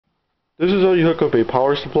This is how you hook up a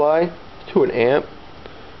power supply to an amp.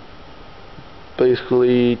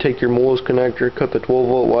 Basically, take your Mole's connector, cut the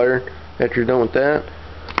 12-volt wire. After you're done with that,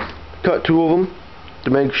 cut two of them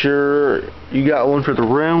to make sure you got one for the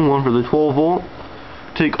rim, one for the 12-volt.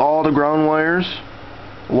 Take all the ground wires,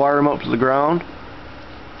 wire them up to the ground.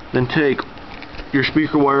 Then take your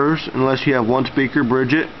speaker wires, unless you have one speaker,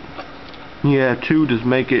 bridge it. You have two, just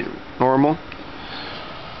make it normal.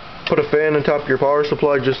 Put a fan on top of your power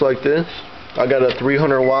supply just like this. I got a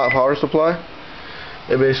 300 watt power supply.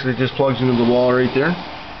 It basically just plugs into the wall right there.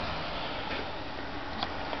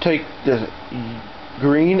 Take the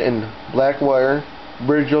green and black wire,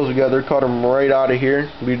 bridge those together, cut them right out of here,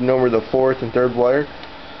 leading over the fourth and third wire.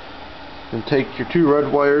 And take your two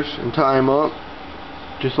red wires and tie them up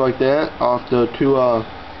just like that off the two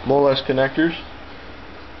Mole's connectors.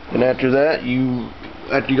 And after that,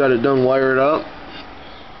 after you got it done, wire it up.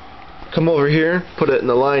 Come over here, put it in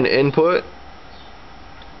the line input,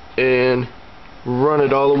 and run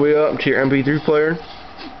it all the way up to your MP3 player.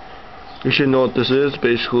 You should know what this is. It's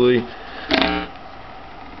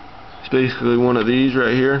basically one of these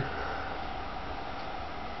right here.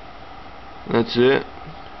 That's it.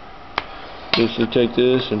 Just to take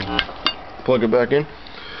this and plug it back in.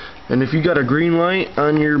 And if you got a green light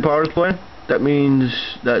on your power supply, that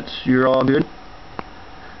means you're all good.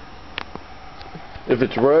 If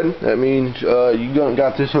it's red, that means you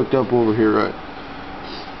got this hooked up over here, right?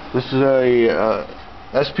 This is a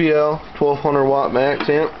SPL 1200 watt max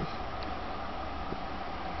amp,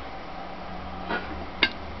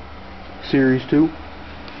 Series 2,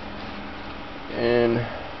 and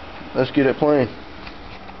let's get it playing.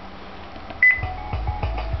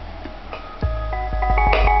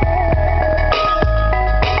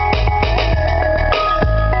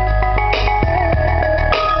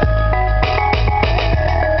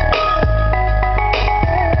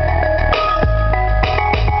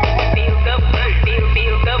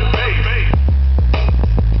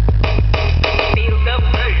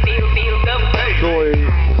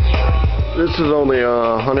 This is only a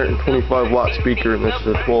 125 watt speaker, and this is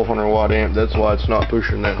a 1200 watt amp. That's why it's not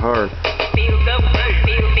pushing that hard.